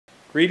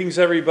Greetings,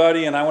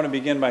 everybody, and I want to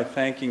begin by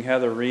thanking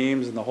Heather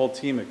Reams and the whole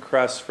team at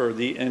Crest for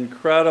the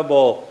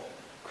incredible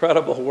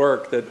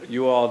work that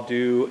you all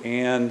do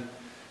and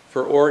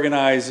for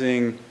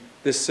organizing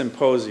this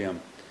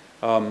symposium.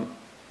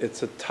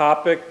 It's a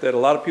topic that a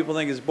lot of people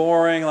think is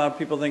boring, a lot of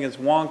people think it's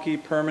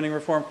wonky, permitting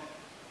reform.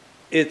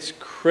 It's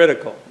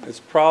critical.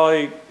 It's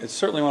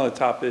certainly one of the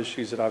top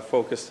issues that I've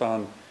focused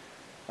on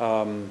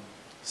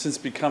since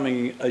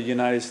becoming a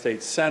United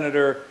States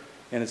Senator.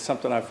 And it's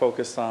something I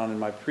focused on in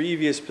my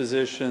previous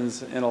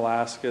positions in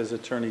Alaska as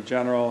Attorney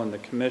General and the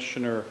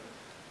Commissioner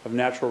of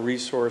Natural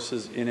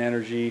Resources in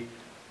Energy.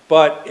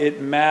 But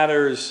it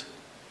matters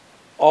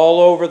all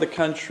over the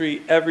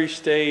country, every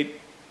state,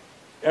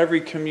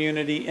 every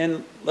community,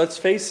 and let's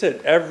face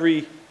it,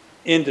 every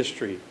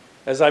industry.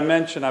 As I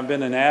mentioned, I've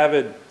been an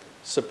avid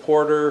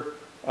supporter.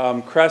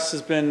 Crest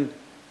has been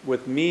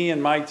with me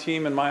and my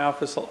team in my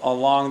office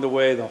along the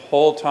way the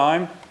whole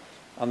time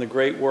on the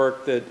great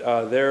work that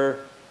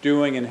they're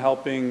doing and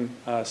helping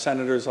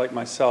senators like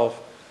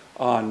myself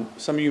on.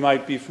 Some of you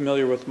might be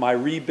familiar with my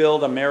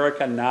Rebuild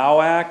America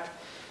Now Act.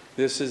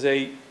 This is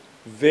a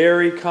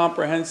very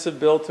comprehensive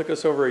bill. It took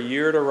us over a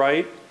year to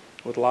write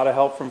with a lot of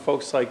help from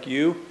folks like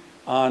you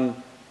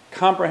on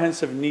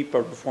comprehensive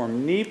NEPA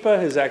reform. NEPA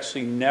has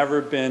actually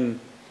never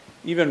been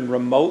even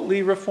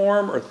remotely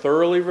reformed or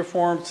thoroughly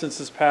reformed since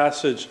its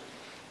passage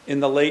in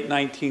the late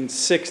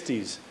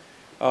 1960s.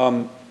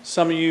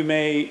 Some of you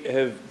may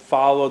have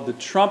followed the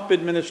Trump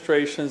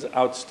administration's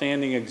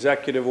outstanding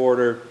executive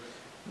order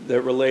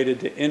that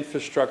related to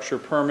infrastructure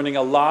permitting.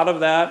 A lot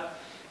of that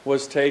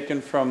was taken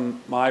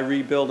from my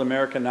Rebuild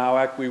America Now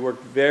Act. We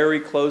worked very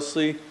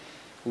closely,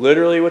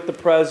 literally with the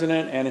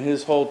president and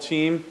his whole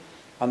team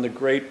on the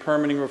great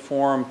permitting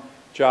reform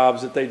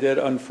jobs that they did.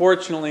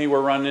 Unfortunately,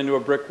 we're running into a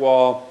brick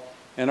wall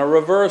and a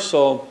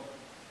reversal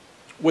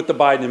with the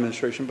Biden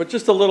administration. But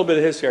just a little bit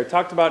of history. I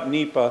talked about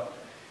NEPA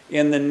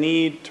and the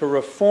need to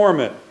reform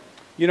it.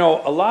 You know,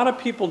 a lot of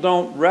people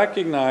don't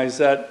recognize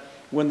that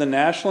when the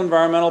National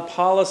Environmental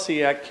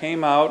Policy Act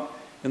came out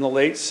in the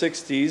late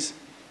 60s,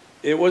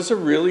 it was a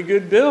really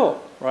good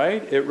bill,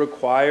 right? It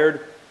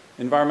required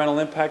environmental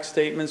impact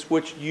statements,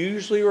 which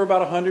usually were about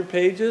 100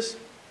 pages,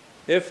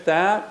 if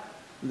that.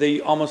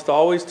 They almost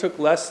always took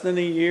less than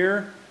a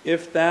year,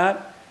 if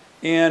that.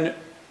 And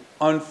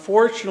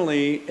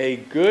unfortunately, a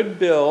good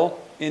bill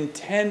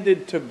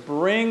intended to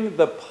bring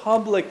the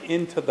public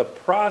into the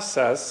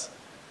process.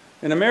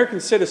 An American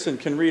citizen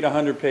can read a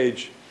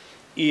 100-page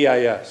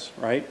EIS,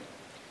 right?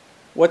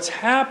 What's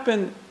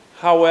happened,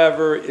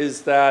 however,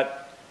 is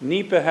that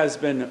NEPA has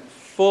been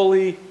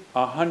fully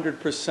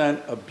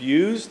 100%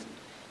 abused,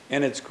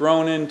 and it's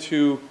grown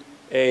into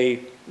a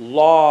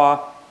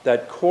law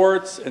that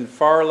courts and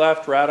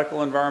far-left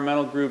radical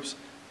environmental groups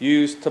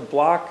use to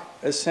block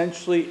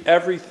essentially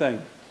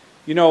everything.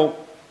 You know,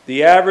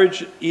 the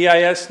average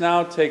EIS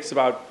now takes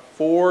about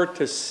 4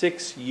 to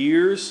 6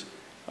 years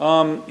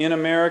in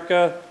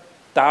America.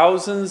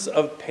 Thousands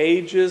of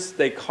pages.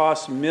 They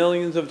cost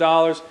millions of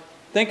dollars.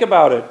 Think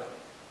about it.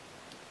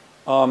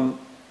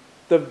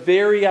 The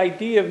very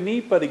idea of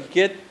NEPA to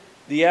get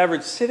the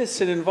average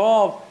citizen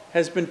involved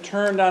has been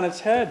turned on its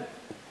head.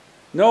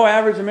 No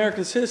average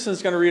American citizen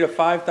is going to read a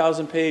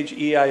 5,000-page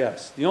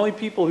EIS. The only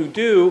people who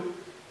do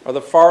are the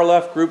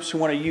far-left groups who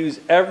want to use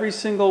every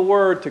single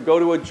word to go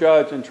to a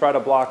judge and try to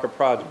block a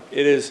project.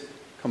 It is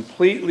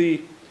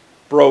completely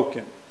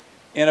broken.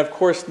 And of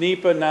course,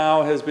 NEPA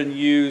now has been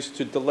used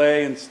to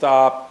delay and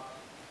stop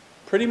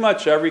pretty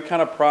much every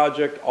kind of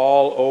project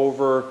all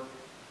over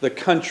the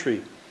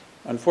country.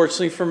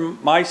 Unfortunately, for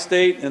my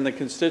state and the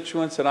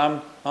constituents that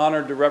I'm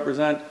honored to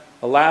represent,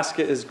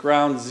 Alaska is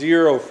ground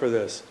zero for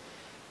this.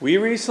 We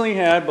recently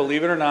had,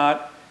 believe it or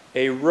not,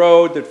 a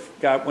road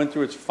that went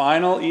through its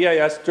final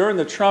EIS during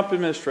the Trump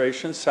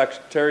administration,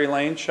 Secretary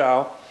Elaine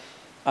Chao,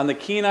 on the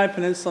Kenai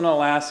Peninsula in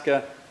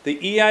Alaska.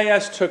 The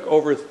EIS took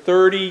over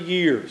 30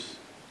 years.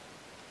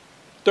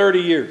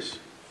 30 years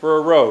for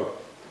a road.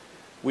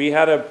 We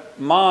had a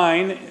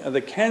mine,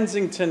 the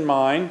Kensington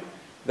mine,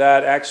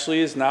 that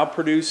actually is now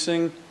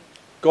producing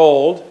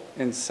gold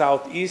in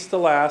southeast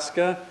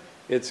Alaska.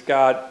 It's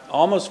got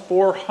almost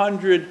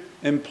 400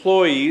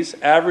 employees,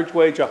 average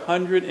wage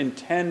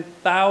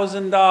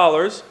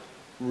 $110,000,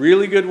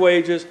 really good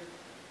wages,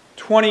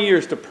 20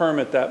 years to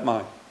permit that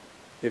mine,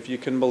 if you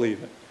can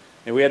believe it.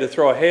 And we had to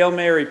throw a Hail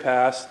Mary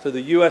pass to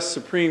the U.S.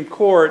 Supreme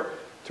Court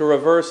to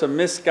reverse a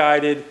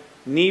misguided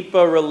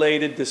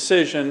NEPA-related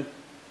decision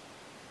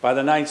by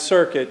the Ninth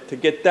Circuit to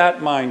get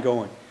that mine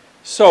going.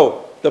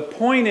 So the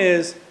point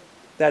is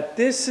that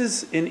this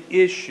is an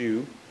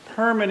issue,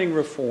 permitting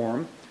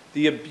reform,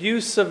 the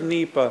abuse of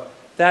NEPA,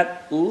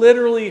 that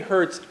literally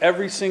hurts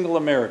every single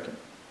American.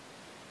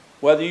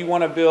 Whether you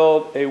want to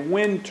build a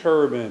wind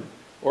turbine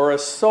or a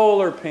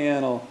solar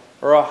panel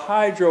or a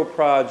hydro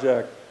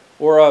project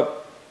or a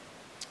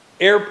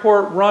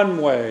airport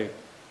runway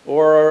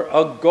or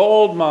a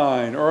gold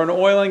mine or an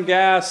oil and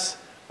gas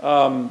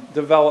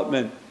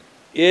development,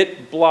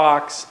 it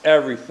blocks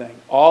everything.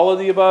 All of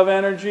the above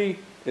energy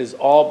is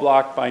all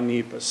blocked by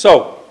NEPA.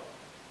 So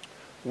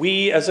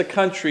We as a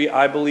country,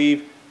 I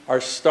believe,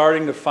 are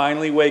starting to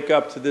finally wake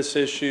up to this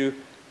issue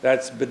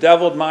that's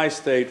bedeviled my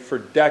state for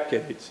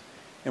decades,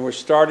 and we're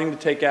starting to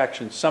take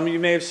action. Some of you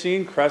may have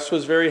seen, Cress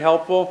was very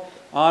helpful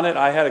on it.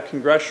 I had a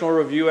Congressional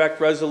Review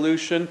Act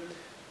resolution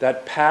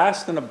that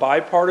passed in a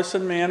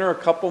bipartisan manner a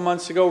couple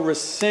months ago,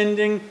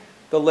 rescinding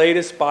the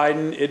latest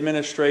Biden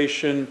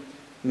administration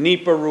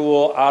NEPA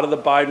rule out of the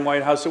Biden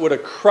White House. It would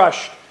have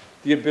crushed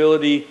the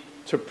ability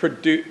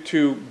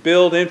to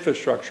build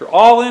infrastructure,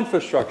 all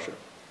infrastructure.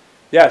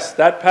 Yes,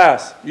 that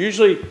passed.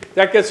 Usually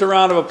that gets a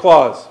round of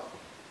applause.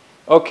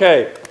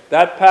 Okay,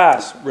 that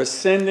passed,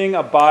 rescinding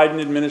a Biden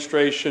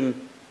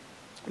administration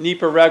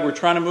NEPA reg. We're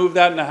trying to move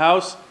that in the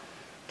House.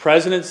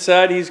 President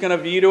said he's going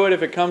to veto it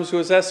if it comes to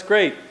us. That's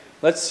great.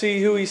 Let's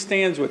see who he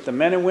stands with, the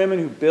men and women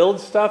who build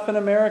stuff in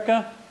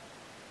America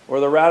or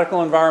the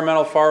radical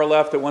environmental far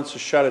left that wants to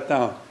shut it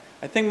down.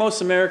 I think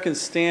most Americans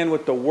stand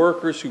with the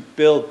workers who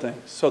build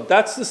things. So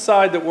that's the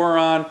side that we're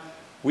on.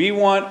 We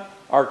want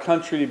our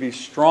country to be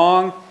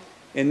strong,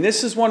 and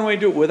this is one way to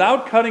do it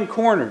without cutting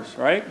corners,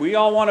 right? We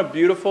all want a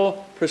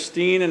beautiful,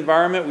 pristine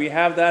environment. We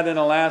have that in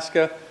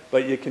Alaska,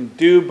 but you can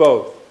do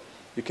both.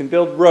 You can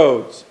build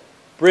roads,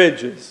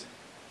 bridges,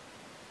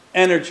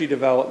 energy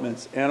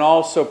developments, and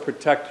also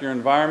protect your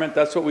environment.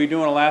 That's what we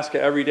do in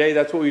Alaska every day.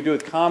 That's what we do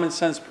with common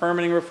sense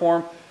permitting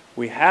reform.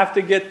 We have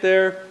to get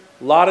there.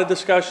 A lot of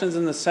discussions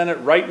in the Senate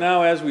right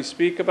now as we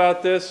speak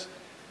about this.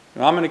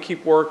 And I'm going to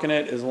keep working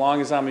it as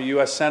long as I'm a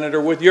U.S. Senator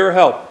with your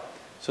help.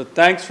 So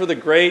thanks for the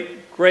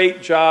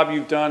great job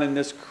you've done in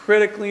this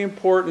critically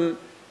important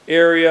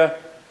area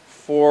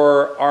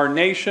for our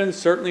nation,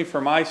 certainly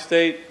for my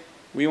state.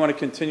 We want to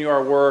continue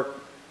our work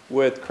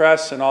with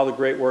Cress and all the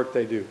great work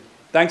they do.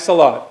 Thanks a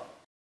lot.